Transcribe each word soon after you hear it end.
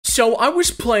So I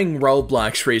was playing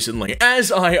Roblox recently, as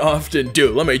I often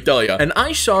do, let me tell you, and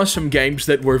I saw some games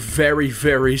that were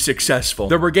very successful.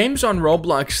 There were games on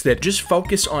Roblox that just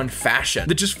focus on fashion,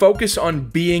 that just focus on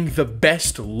being the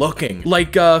best looking,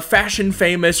 like Fashion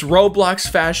Famous, Roblox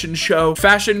Fashion Show,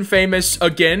 Fashion Famous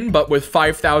again, but with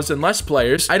 5,000 less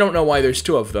players. I don't know why there's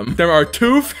two of them. There are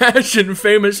two Fashion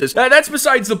Famouses. That's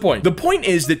besides the point. The point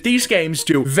is that these games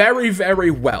do very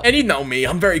well. And you know me,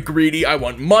 I'm very greedy. I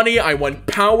want money, I want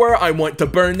power, I want to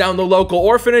burn down the local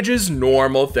orphanages,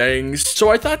 normal things. So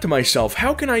I thought to myself,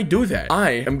 how can I do that?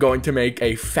 I am going to make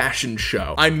a fashion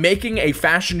show. I'm making a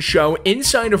fashion show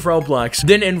inside of Roblox,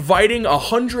 then inviting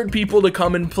 100 people to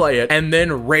come and play it, and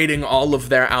then rating all of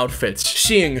their outfits,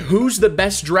 seeing who's the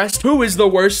best dressed, who is the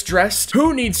worst dressed,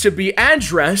 who needs to be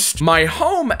addressed, my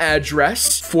home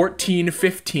address,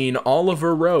 1415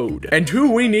 Oliver Road, and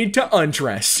who we need to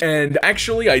undress. And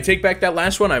actually, I take back that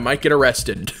last one, I might get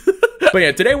arrested. But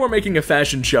yeah, today we're making a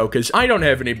fashion show because I don't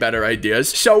have any better ideas.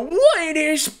 So what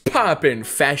is poppin',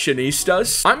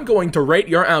 fashionistas? I'm going to rate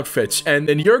your outfits, and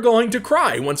then you're going to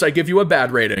cry once I give you a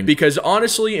bad rating. Because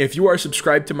honestly, if you are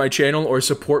subscribed to my channel or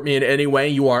support me in any way,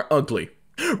 you are ugly.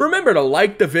 Remember to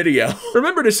like the video.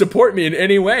 Remember to support me in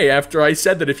any way after I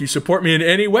said that if you support me in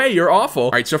any way, you're awful.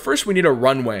 All right, so first we need a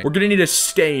runway. We're gonna need a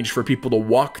stage for people to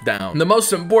walk down. And the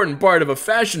most important part of a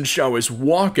fashion show is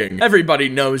walking. Everybody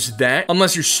knows that.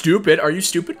 Unless you're stupid. Are you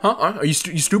stupid? Huh? Are you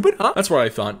stupid? Huh? That's what I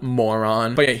thought.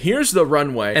 Moron. But yeah, here's the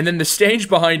runway. And then the stage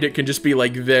behind it can just be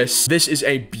like this. This is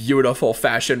a beautiful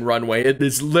fashion runway. It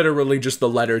is literally just the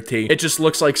letter T. It just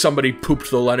looks like somebody pooped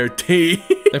the letter T.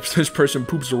 If this person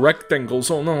poops rectangles,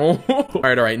 oh no. All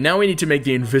right, now we need to make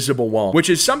the invisible wall, which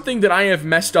is something that I have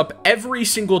messed up every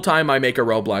single time I make a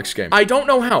Roblox game. I don't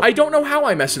know how. I don't know how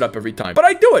I mess it up every time, but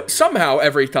I do it somehow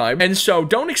every time. And so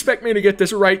don't expect me to get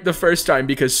this right the first time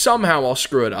because somehow I'll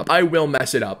screw it up. I will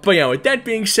mess it up. But yeah, with that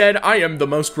being said, I am the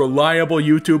most reliable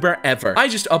YouTuber ever. I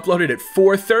just uploaded at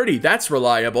 4:30. That's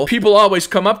reliable. People always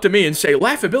come up to me and say,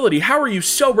 Laughability, how are you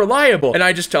so reliable? And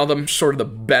I just tell them sort of the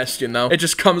best, you know? It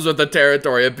just comes with the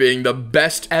territory of being the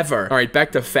best ever. All right,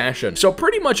 back to fashion. So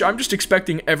pretty much I'm just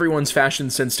expecting everyone's fashion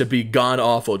sense to be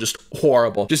god-awful, just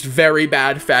horrible, just very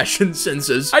bad fashion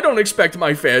senses. I don't expect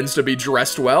my fans to be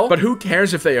dressed well, but who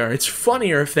cares if they are? It's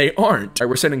funnier if they aren't. All right,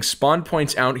 we're sending spawn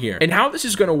points out here. And how this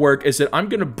is gonna work is that I'm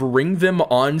gonna bring them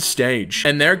on stage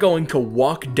and they're going to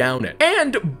walk down it.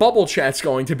 And bubble chat's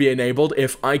going to be enabled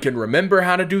if I can remember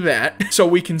how to do that, so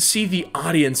we can see the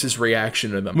audience's reaction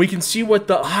to them. We can see what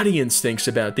the audience thinks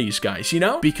about these guys, you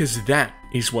know? Because that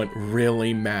is what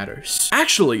really matters.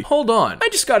 Actually, hold on. I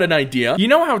just got an idea. You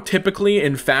know how typically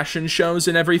in fashion shows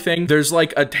and everything, there's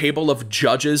like a table of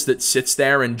judges that sits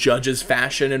there and judges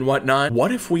fashion and whatnot?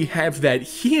 What if we have that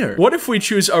here? What if we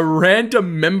choose a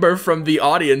random member from the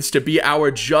audience to be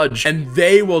our judge and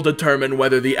they will determine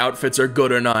whether the outfits are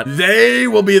good or not? They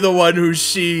will be the one who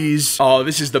sees. Oh,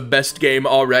 this is the best game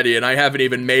already and I haven't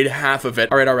even made half of it.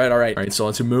 All right. All right, so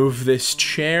let's move this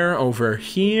chair over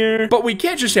here. But we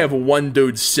can't just have one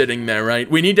dude sitting there, right?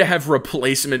 We need to have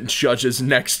replacement judges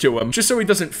next to him, just so he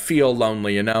doesn't feel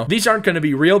lonely, you know? These aren't gonna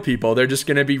be real people, they're just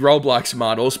gonna be Roblox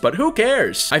models, but who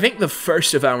cares? I think the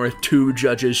first of our two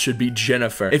judges should be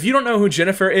Jennifer. If you don't know who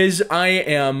Jennifer is,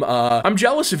 I'm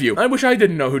jealous of you. I wish I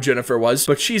didn't know who Jennifer was,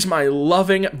 but she's my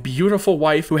loving, beautiful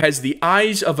wife who has the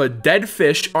eyes of a dead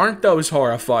fish. Aren't those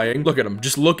horrifying? Look at them,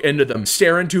 just look into them.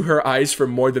 Stare into her eyes for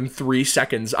more than 3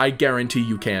 seconds. I guarantee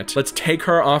you can't. Let's take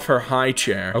her off her high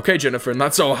chair. Okay, Jennifer,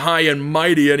 not so high and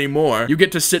mighty anymore. You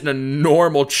get to sit in a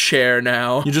normal chair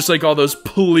now. You're just like all those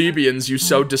plebeians you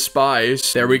so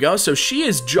despise. There we go. So she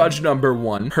is judge number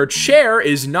 1. Her chair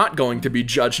is not going to be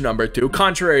judge number 2,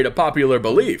 contrary to popular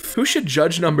belief. Who should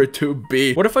judge number 2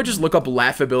 be? What if I just look up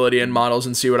Laughability and models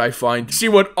and see what I find? See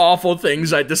what awful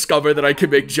things I discover that I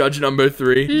could make judge number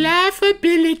 3.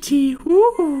 Laughability.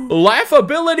 Ooh.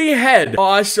 Laughability head.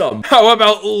 Awesome. How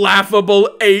about Laughable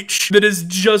H? That is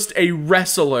just a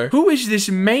wrestler. Who is this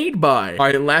made by? All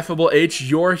right, Laughable H,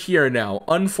 you're here now.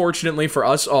 Unfortunately for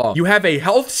us all, you have a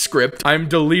health script. I'm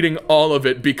deleting all of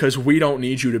it because we don't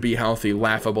need you to be healthy,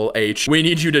 Laughable H. We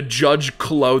need you to judge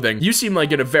clothing. You seem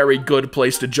like in a very good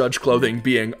place to judge clothing,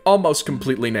 being almost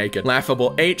completely naked.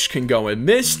 Laughable H can go in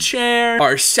this chair.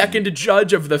 Our second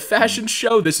judge of the fashion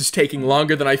show. This is taking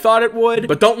longer than I thought it would,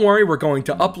 but don't worry, we're going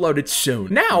to upload it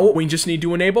soon. Now, we just need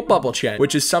to enable bubble chat,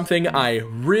 which is something I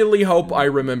really hope I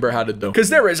remember how to do, because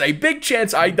there is a big big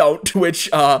chance I don't, which,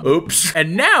 oops.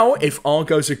 And now, if all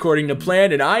goes according to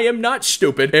plan, and I am not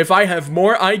stupid, if I have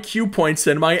more IQ points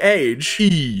than my age.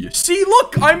 See,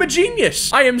 look, I'm a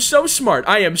genius. I am so smart.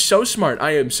 I am so smart.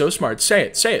 I am so smart. Say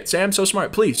it. Say it. Say I'm so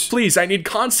smart, please. Please, I need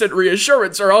constant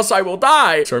reassurance or else I will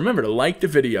die. So remember to like the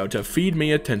video to feed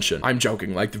me attention. I'm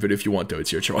joking. Like the video if you want to.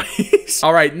 It's your choice.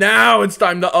 All right, now it's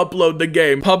time to upload the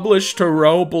game. Publish to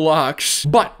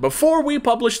Roblox. But before we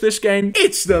publish this game,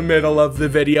 it's the middle of the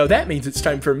video. That means it's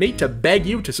time for me to beg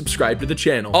you to subscribe to the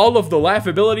channel. All of the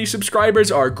Laughability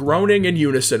subscribers are groaning in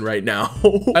unison right now.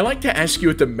 I like to ask you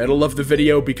at the middle of the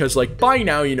video because, like, by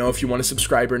now you know if you want to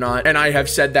subscribe or not, and I have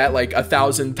said that like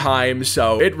 1,000 times,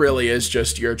 so it really is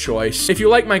just your choice. If you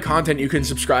like my content, you can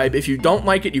subscribe. If you don't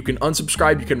like it, you can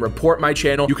unsubscribe. You can report my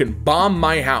channel. You can bomb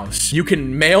my house. You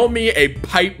can mail me a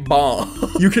pipe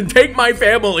bomb. You can take my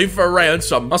family for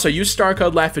ransom. Also, use star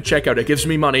code LAUGH at checkout. It gives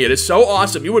me money. It is so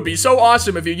awesome. You would be so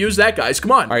awesome if you use that, guys.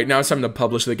 Come on. All right, now it's time to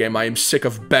publish the game. I am sick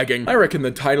of begging. I reckon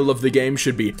the title of the game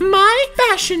should be My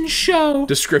Fashion Show.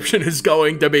 Description is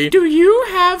going to be, do you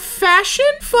have fashion?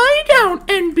 Find out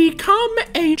and become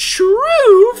a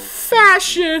true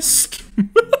fascist.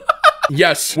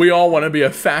 Yes, we all want to be a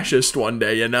fascist one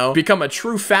day, you know? Become a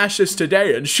true fascist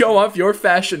today and show off your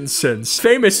fashion sense.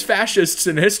 Famous fascists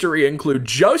in history include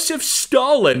Joseph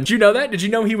Stalin. Did you know that? Did you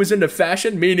know he was into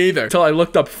fashion? Me neither. Till I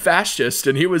looked up fascist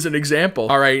and he was an example.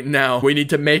 All right, now we need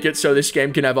to make it so this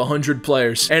game can have 100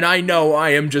 players. And I know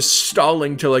I am just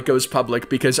stalling till it goes public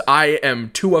because I am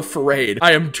too afraid.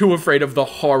 I am too afraid of the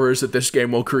horrors that this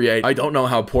game will create. I don't know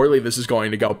how poorly this is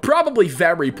going to go. Probably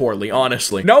very poorly,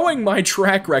 honestly. Knowing my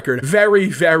track record, very,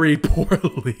 very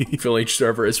poorly. Fill each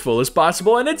server as full as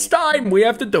possible, and it's time. We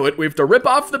have to do it. We have to rip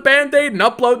off the band-aid and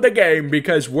upload the game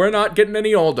because we're not getting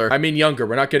any older. I mean younger.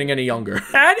 We're not getting any younger.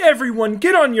 And everyone,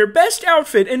 get on your best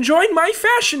outfit and join my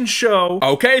fashion show.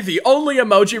 Okay, the only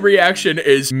emoji reaction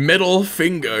is middle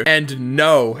finger and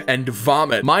no and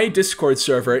vomit. My Discord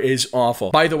server is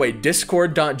awful. By the way,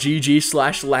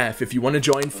 discord.gg/laugh if you want to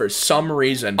join for some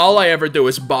reason. All I ever do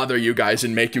is bother you guys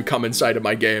and make you come inside of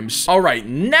my games. All right,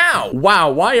 now,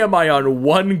 wow, why am I on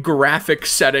one graphic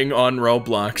setting on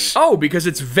Roblox? Oh, because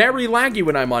it's very laggy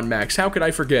when I'm on max. How could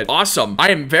I forget? Awesome.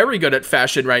 I am very good at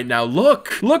fashion right now.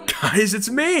 Look, guys, it's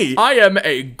me. I am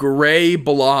a gray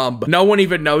blob. No one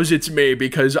even knows it's me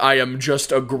because I am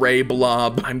just a gray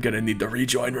blob. I'm gonna need to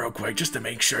rejoin real quick just to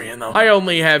make sure, you know. I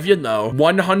only have, you know,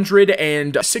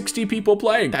 160 people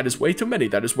playing. That is way too many.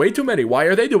 That is way too many. Why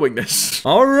are they doing this?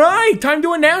 All right, time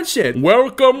to announce it.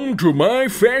 Welcome to my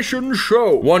fashion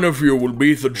show. One of you will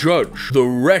be the judge. The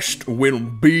rest will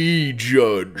be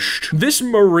judged. This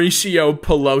Mauricio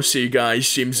Pelosi guy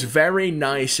seems very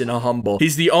nice and humble.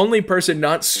 He's the only person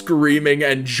not screaming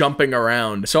and jumping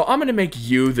around. So I'm gonna make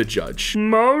you the judge.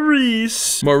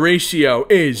 Mauricio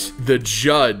is the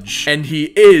judge. And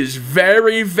he is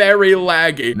very, very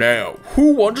laggy. Now,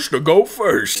 who wants to go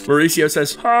first? Mauricio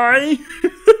says, hi.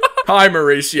 Hi,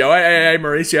 Mauricio. Hey,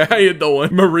 Mauricio. How you doing?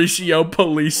 Mauricio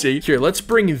Polisi. Here, let's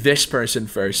bring this person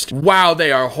first. Wow,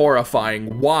 they are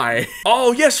horrifying. Why?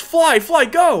 Oh, yes, fly,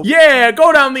 go. Yeah,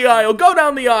 go down the aisle, go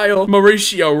down the aisle.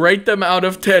 Mauricio, rate them out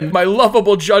of 10. My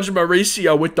lovable judge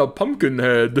Mauricio with the pumpkin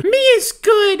head. Me is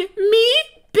good. Me?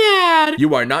 Bad.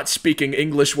 You are not speaking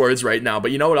English words right now,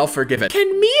 but you know what? I'll forgive it.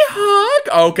 Can me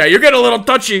hug? Okay, you're getting a little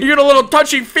touchy. You're getting a little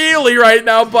touchy-feely right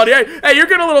now, buddy. Hey, you're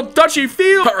getting a little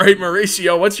touchy-feel. All right,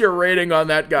 Mauricio, what's your rating on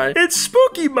that guy? It's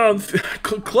spooky month.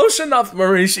 Close enough,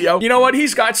 Mauricio. You know what?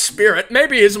 He's got spirit.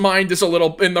 Maybe his mind is a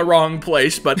little in the wrong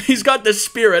place, but he's got the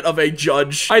spirit of a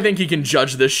judge. I think he can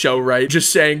judge this show right.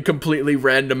 Just saying completely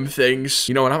random things.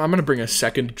 You know what? I'm gonna bring a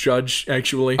second judge,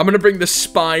 actually. I'm gonna bring the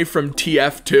spy from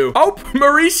TF2. Oh,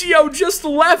 Mauricio just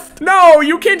left. No,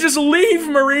 you can't just leave,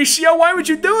 Mauricio. Why would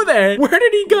you do that? Where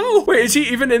did he go? Wait, is he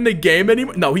even in the game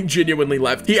anymore? No, he genuinely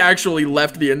left. He actually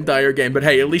left the entire game. But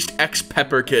hey, at least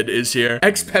X-Pepper-Kid is here.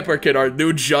 X-Pepper-Kid, our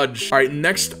new judge. All right,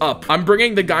 next up, I'm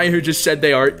bringing the guy who just said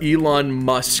they are Elon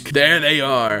Musk. There they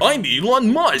are. I'm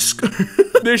Elon Musk.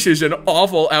 This is an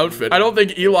awful outfit. I don't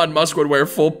think Elon Musk would wear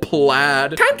full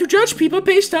plaid. Time to judge people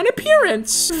based on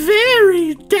appearance.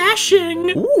 Very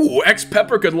dashing. Ooh,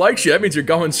 X-Pepper-Kid likes you. That means you're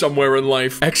going somewhere in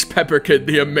life. X-Pepper-Kid,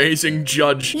 the amazing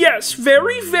judge. Yes,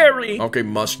 very, very. Okay,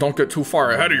 Musk, don't get too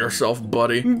far ahead of yourself,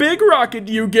 buddy. Big rocket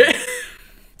you get.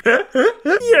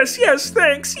 Yes,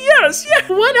 thanks. Yes.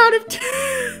 1 out of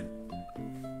 10.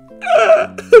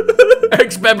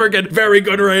 X-Pepperkid, very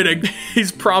good rating.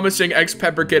 He's promising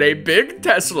X-Pepperkid a big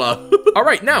Tesla. All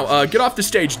right, now, get off the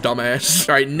stage, dumbass.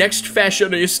 All right, next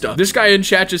fashionista. This guy in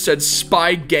chat just said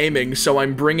Spy Gaming, so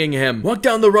I'm bringing him. Walk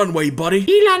down the runway, buddy.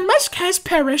 Elon Musk has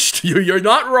perished. You're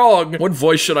not wrong. What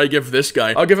voice should I give this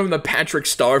guy? I'll give him the Patrick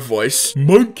Star voice.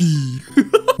 Monkey.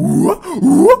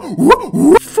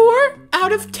 4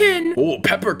 out of 10. Oh,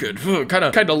 Pepperkid,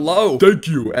 kinda low. Thank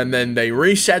you. And then they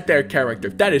reset their character.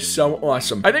 That is so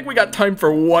awesome. I think we got time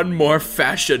for one more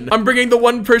fashion. I'm bringing the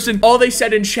one person, all they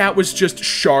said in chat was just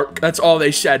shark. That's all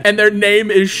they said. And their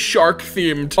name is shark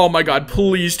themed. Oh my God,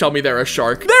 please tell me they're a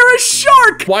shark. They're a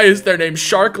shark! Why is their name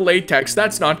Shark Latex?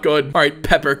 That's not good. All right,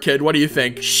 Pepperkid, what do you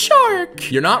think? Shark.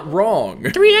 You're not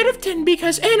wrong. 3 out of 10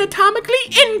 because anatomically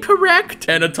incorrect.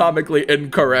 Anatomically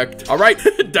incorrect. All right,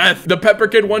 death. The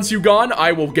Pepperkid, once you gone,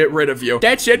 I will get rid of you.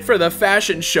 That's it for the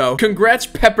fashion show. Congrats,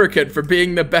 Pepperkid, for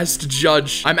being the best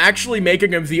judge. I'm actually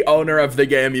making him the owner of the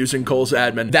game using Cole's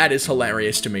admin. That is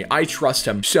hilarious to me. I trust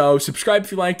him. So subscribe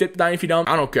if you liked it. Die if you don't.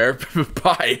 I don't care.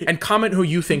 Bye. And comment who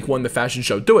you think won the fashion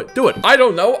show. Do it. Do it. I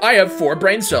don't know. I have 4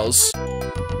 brain cells.